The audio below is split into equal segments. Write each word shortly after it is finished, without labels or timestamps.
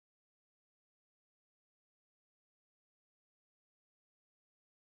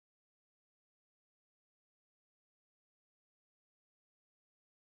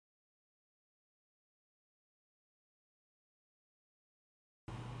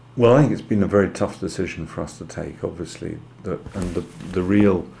Well, I think it's been a very tough decision for us to take, obviously, and the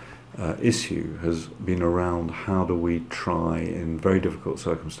real issue has been around how do we try, in very difficult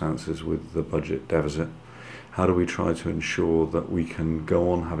circumstances with the budget deficit, how do we try to ensure that we can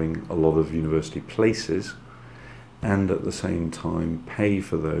go on having a lot of university places and at the same time pay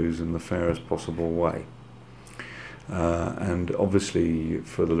for those in the fairest possible way. And obviously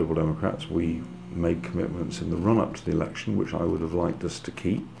for the Liberal Democrats, we made commitments in the run-up to the election, which I would have liked us to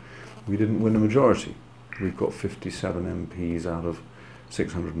keep. We didn't win a majority. We've got 57 MPs out of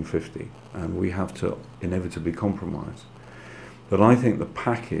 650, and we have to inevitably compromise. But I think the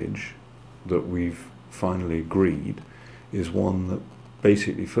package that we've finally agreed is one that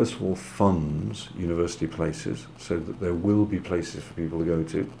basically, first of all, funds university places so that there will be places for people to go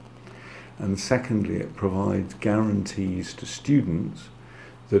to. And secondly, it provides guarantees to students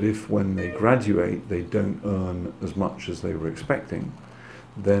that if when they graduate they don't earn as much as they were expecting,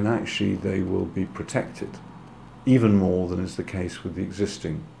 then actually they will be protected, even more than is the case with the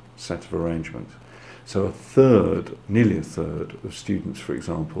existing set of arrangements. So a third, nearly a third of students, for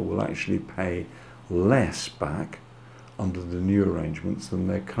example, will actually pay less back under the new arrangements than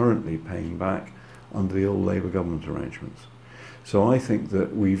they're currently paying back under the old Labour government arrangements. So I think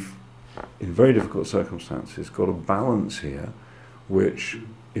that we've, in very difficult circumstances, got a balance here which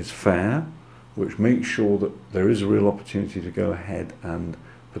is fair, which makes sure that there is a real opportunity to go ahead and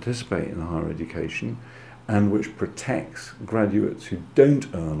participate in higher education, and which protects graduates who don't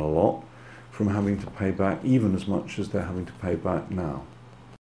earn a lot from having to pay back even as much as they're having to pay back now.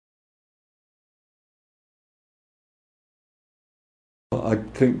 I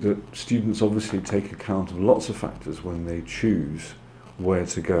think that students obviously take account of lots of factors when they choose where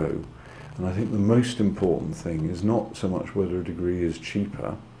to go. And I think the most important thing is not so much whether a degree is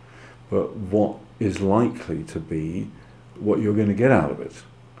cheaper, but what is likely to be what you're going to get out of it.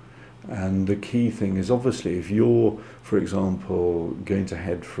 And the key thing is obviously if you're, for example, going to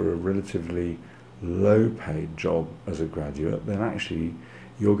head for a relatively low paid job as a graduate, then actually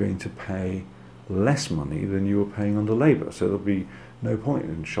you're going to pay less money than you were paying under Labour. So there'll be no point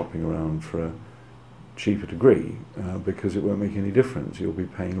in shopping around for a cheaper degree because it won't make any difference. You'll be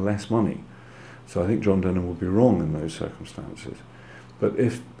paying less money. So I think John Denham would be wrong in those circumstances. But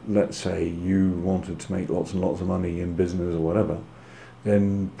if, let's say, you wanted to make lots and lots of money in business or whatever,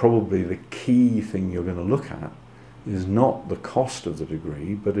 then probably the key thing you're going to look at is not the cost of the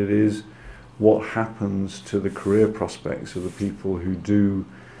degree, but it is what happens to the career prospects of the people who do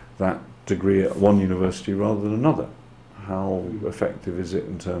that degree at one university rather than another. How effective is it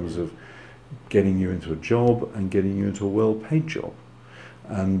in terms of getting you into a job and getting you into a well-paid job?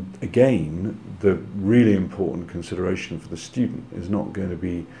 And again, the really important consideration for the student is not going to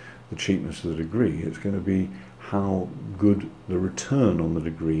be the cheapness of the degree, it's going to be how good the return on the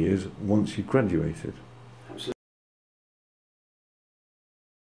degree is once you've graduated. Absolutely.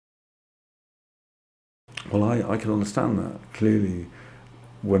 Well, I can understand that. Clearly,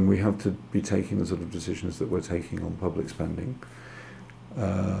 when we have to be taking the sort of decisions that we're taking on public spending,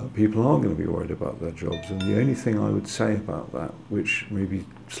 people are going to be worried about their jobs. And the only thing I would say about that, which may be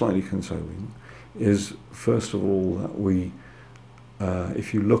slightly consoling, is first of all that we,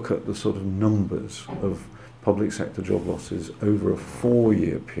 if you look at the sort of numbers of public sector job losses over a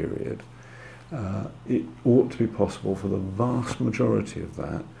 4-year period, it ought to be possible for the vast majority of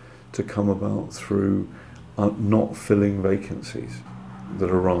that to come about through not filling vacancies that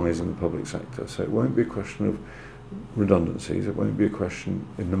arise in the public sector. So it won't be a question of redundancies, it won't be a question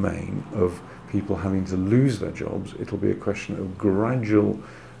in the main of people having to lose their jobs, it'll be a question of gradual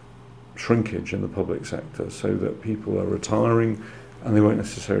shrinkage in the public sector so that people are retiring and they won't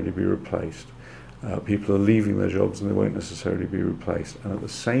necessarily be replaced. People are leaving their jobs and they won't necessarily be replaced. And at the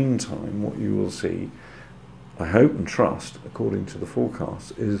same time, what you will see, I hope and trust, according to the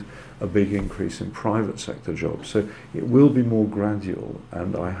forecasts, is a big increase in private sector jobs. So it will be more gradual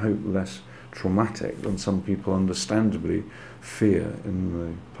and I hope less traumatic than some people understandably fear in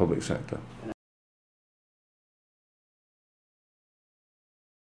the public sector.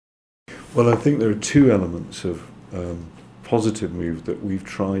 Well, I think there are two elements of positive move that we've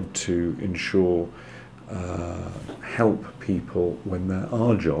tried to ensure help people when there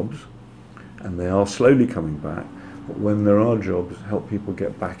are jobs, and they are slowly coming back, but when there are jobs, help people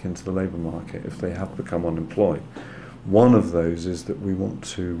get back into the labour market if they have become unemployed. One of those is that we want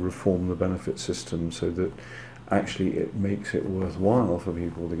to reform the benefit system so that actually it makes it worthwhile for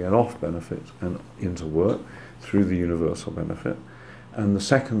people to get off benefits and into work through the universal benefit. And the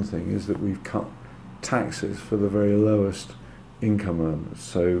second thing is that we've cut taxes for the very lowest income earners.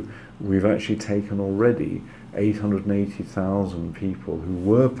 So we've actually taken already 880,000 people who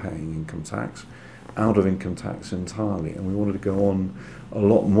were paying income tax out of income tax entirely, and we wanted to go on a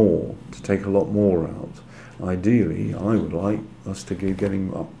lot more, to take a lot more out. Ideally, I would like us to be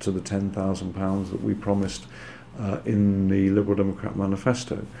getting up to the £10,000 that we promised in the Liberal Democrat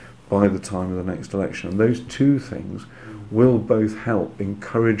manifesto by the time of the next election. And those two things will both help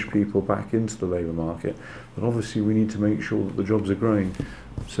encourage people back into the labour market, but obviously we need to make sure that the jobs are growing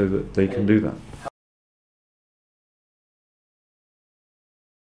so that they can do that.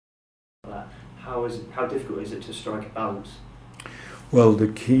 How difficult is it to strike a balance? Well, the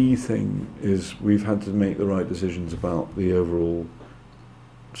key thing is we've had to make the right decisions about the overall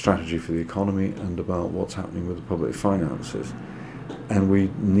strategy for the economy and about what's happening with the public finances. And we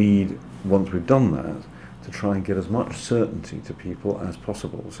need, once we've done that, to try and get as much certainty to people as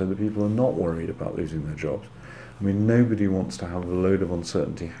possible so that people are not worried about losing their jobs. I mean, nobody wants to have a load of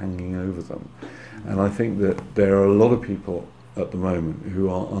uncertainty hanging over them. And I think that there are a lot of people at the moment who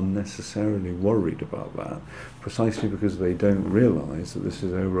are unnecessarily worried about that, precisely because they don't realise that this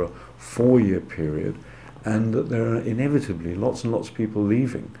is over a 4-year period and that there are inevitably lots and lots of people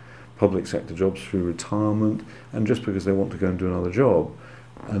leaving public sector jobs through retirement and just because they want to go and do another job.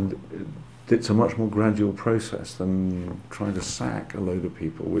 And it's a much more gradual process than trying to sack a load of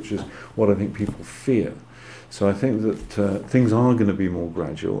people, which is what I think people fear. So I think that things are going to be more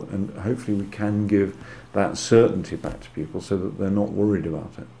gradual, and hopefully we can give that certainty back to people so that they're not worried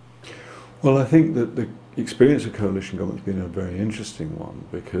about it. Well, I think that the experience of coalition government has been a very interesting one,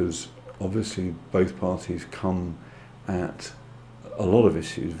 because obviously both parties come at a lot of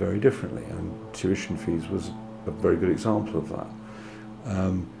issues very differently, and tuition fees was a very good example of that.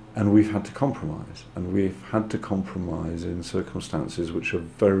 And we've had to compromise, and we've had to compromise in circumstances which are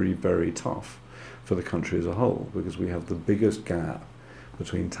very, very tough for the country as a whole, because we have the biggest gap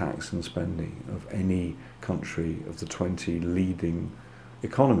between tax and spending of any country of the 20 leading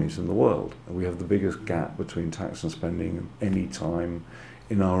economies in the world. And we have the biggest gap between tax and spending at any time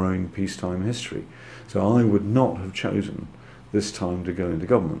in our own peacetime history. So I would not have chosen this time to go into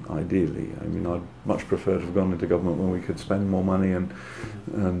government, ideally. I mean, I'd much prefer to have gone into government when we could spend more money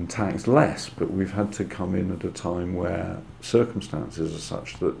and tax less, but we've had to come in at a time where circumstances are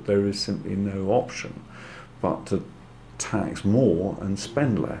such that there is simply no option but to tax more and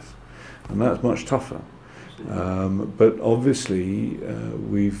spend less, and that's much tougher. But obviously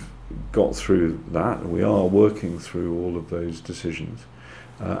we've got through that, and we are working through all of those decisions,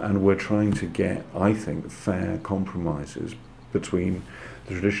 and we're trying to get, I think, fair compromises between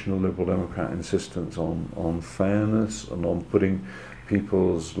the traditional Liberal Democrat insistence on fairness and on putting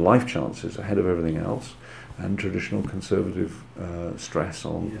people's life chances ahead of everything else, and traditional Conservative stress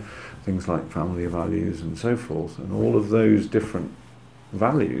on things like family values and so forth. And all of those different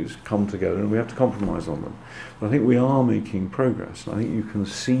values come together and we have to compromise on them. But I think we are making progress. I think you can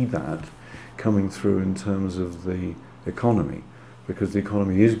see that coming through in terms of the economy, because the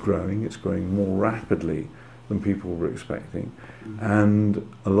economy is growing, it's growing more rapidly than people were expecting,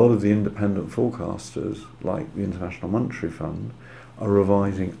 and a lot of the independent forecasters, like the International Monetary Fund, are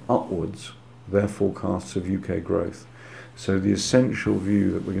revising upwards their forecasts of UK growth. So the essential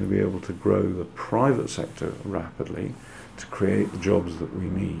view that we're going to be able to grow the private sector rapidly to create the jobs that we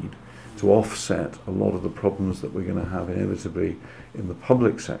need to offset a lot of the problems that we're going to have inevitably in the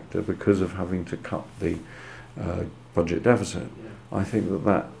public sector because of having to cut the budget deficit. I think that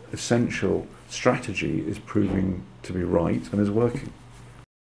that essential strategy is proving to be right and is working.